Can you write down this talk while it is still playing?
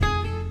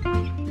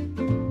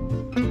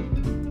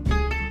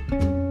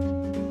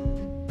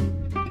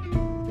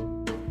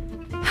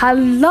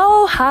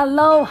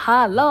Hello.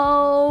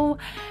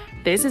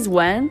 This is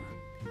Wen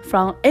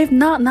from If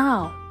Not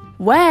Now,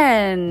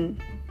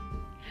 When.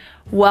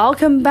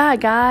 Welcome back,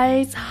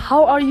 guys.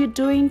 How are you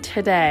doing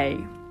today?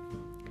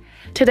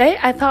 Today,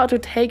 I thought to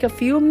take a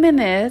few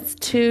minutes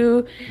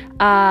to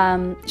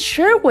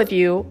share with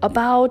you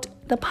about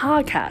the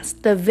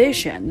podcast, the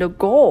vision, the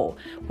goal.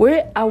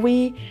 Where are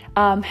we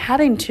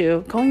heading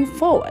to going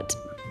forward?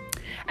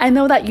 I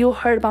know that you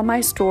heard about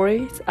my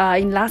stories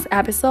in last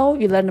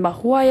episode. You learned about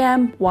who I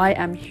am, why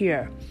I'm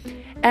here.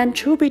 And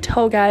truth be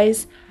told,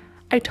 guys,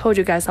 I told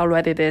you guys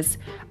already this.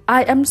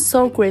 I am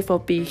so grateful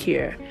to be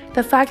here.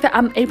 The fact that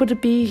I'm able to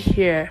be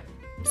here,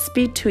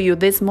 speak to you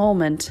this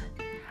moment,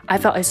 I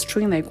felt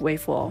extremely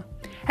grateful.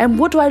 And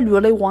what do I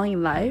really want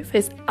in life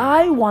is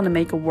I want to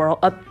make the world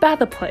a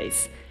better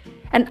place.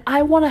 And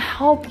I want to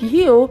help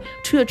you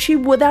to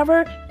achieve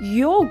whatever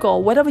your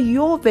goal, whatever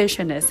your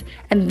vision is.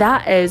 And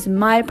that is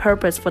my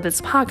purpose for this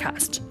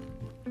podcast.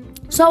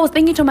 So I was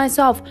thinking to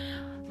myself,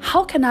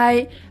 how can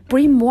I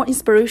bring more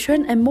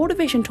inspiration and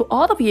motivation to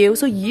all of you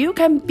so you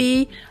can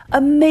be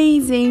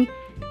amazing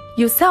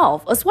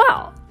yourself as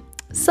well?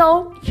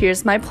 So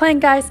here's my plan,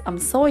 guys. I'm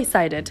so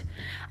excited.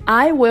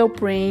 I will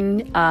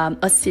bring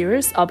a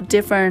series of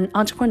different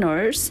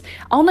entrepreneurs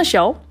on the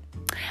show.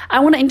 I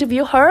want to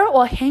interview her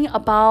or hang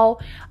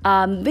about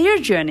their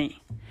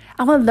journey.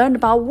 I want to learn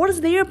about what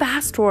is their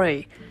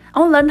backstory. I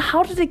want to learn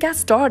how did they get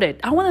started.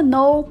 I want to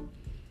know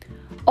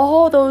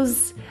all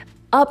those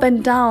up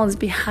and downs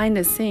behind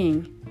the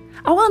scene.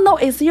 I want to know,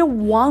 is there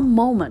one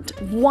moment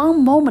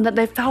that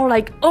they felt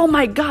like, oh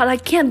my God, I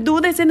can't do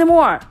this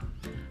anymore.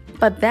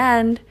 But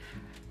then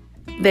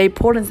they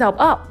pull themselves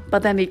up,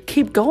 but then they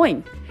keep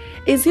going.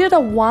 Is there the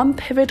one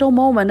pivotal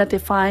moment that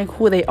defines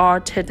who they are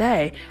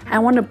today? I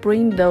want to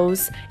bring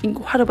those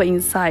incredible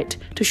insights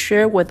to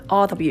share with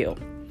all of you.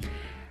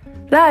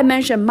 Like I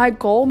mentioned, my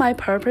goal, my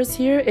purpose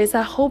here is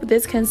I hope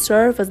this can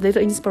serve as little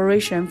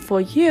inspiration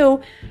for you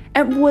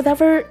and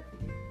whatever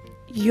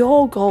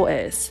your goal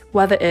is,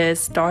 whether it's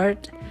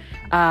start,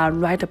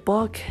 write a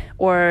book,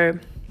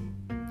 or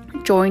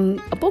join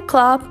a book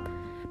club,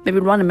 maybe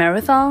run a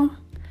marathon,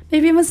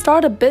 maybe even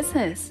start a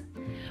business.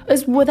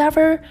 It's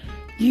whatever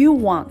you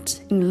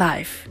want in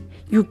life,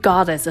 you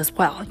got this as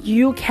well.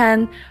 You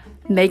can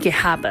make it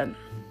happen.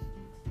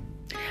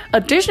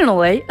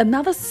 Additionally,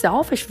 another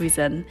selfish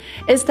reason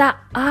is that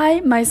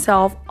I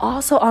myself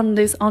also on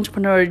this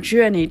entrepreneurial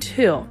journey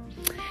too.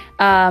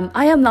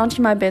 I am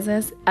launching my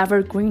business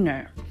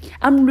Evergreener.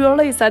 I'm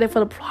really excited for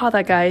the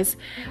product, guys.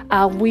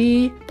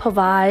 We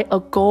provide a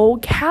goal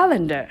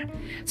calendar.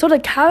 So the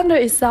calendar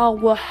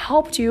itself will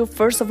help you,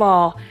 first of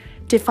all,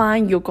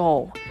 define your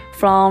goal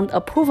from a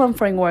proven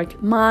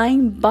framework,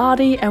 mind,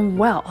 body, and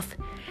wealth.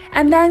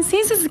 And then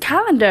since it's a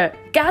calendar,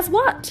 guess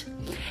what?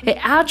 It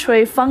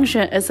actually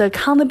functions as an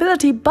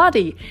accountability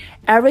buddy.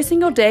 Every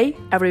single day,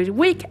 every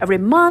week, every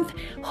month,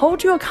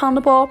 hold you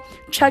accountable,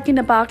 checking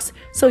the box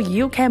so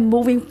you can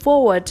moving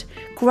forward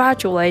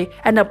gradually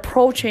and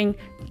approaching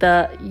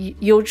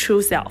your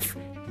true self,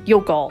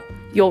 your goal,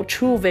 your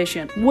true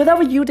vision.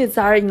 Whatever you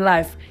desire in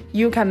life,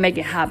 you can make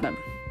it happen.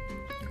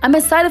 I'm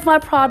excited for my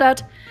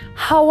product.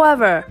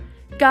 However,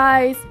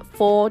 guys,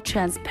 for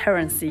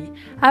transparency,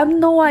 I have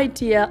no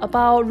idea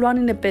about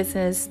running a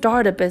business,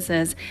 start a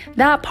business.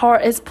 That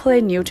part is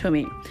pretty new to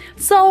me.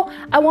 So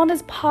I want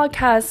this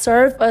podcast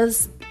serve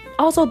as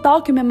also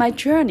document my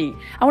journey.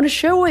 I want to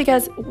share with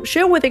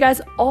you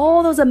guys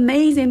all those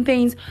amazing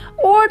things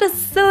or the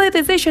silly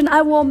decision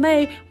I will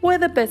make with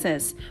the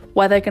business.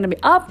 Whether it's going to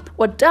be up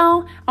or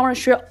down, I want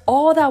to share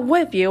all that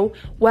with you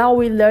while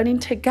we're learning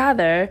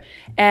together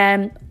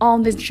and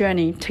on this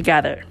journey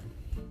together.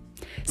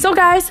 So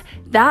guys,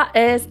 that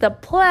is the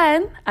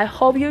plan. I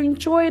hope you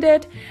enjoyed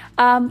it.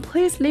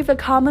 Please leave a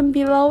comment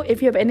below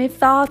if you have any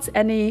thoughts,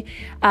 any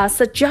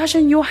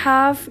suggestion you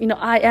have.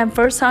 I am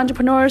first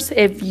entrepreneurs.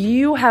 If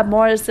you have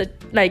more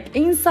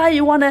insight,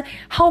 you want to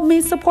help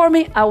me, support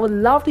me, I would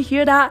love to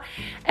hear that.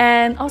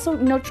 And also,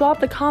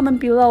 drop the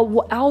comment below.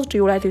 What else do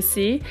you like to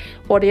see?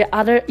 Or the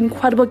other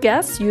incredible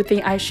guests you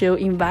think I should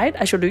invite,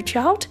 I should reach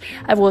out?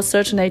 I will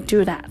certainly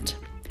do that.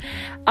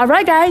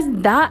 Alright guys,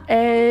 that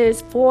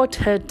is for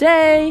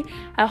today.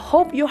 I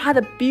hope you had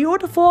a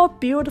beautiful,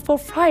 beautiful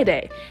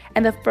Friday.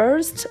 And the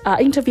first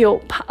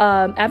interview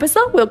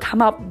episode will come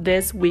up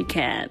this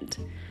weekend.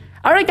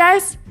 Alright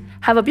guys,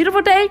 have a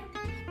beautiful day.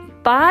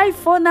 Bye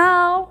for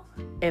now.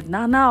 If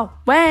not now,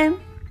 when?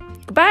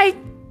 Goodbye.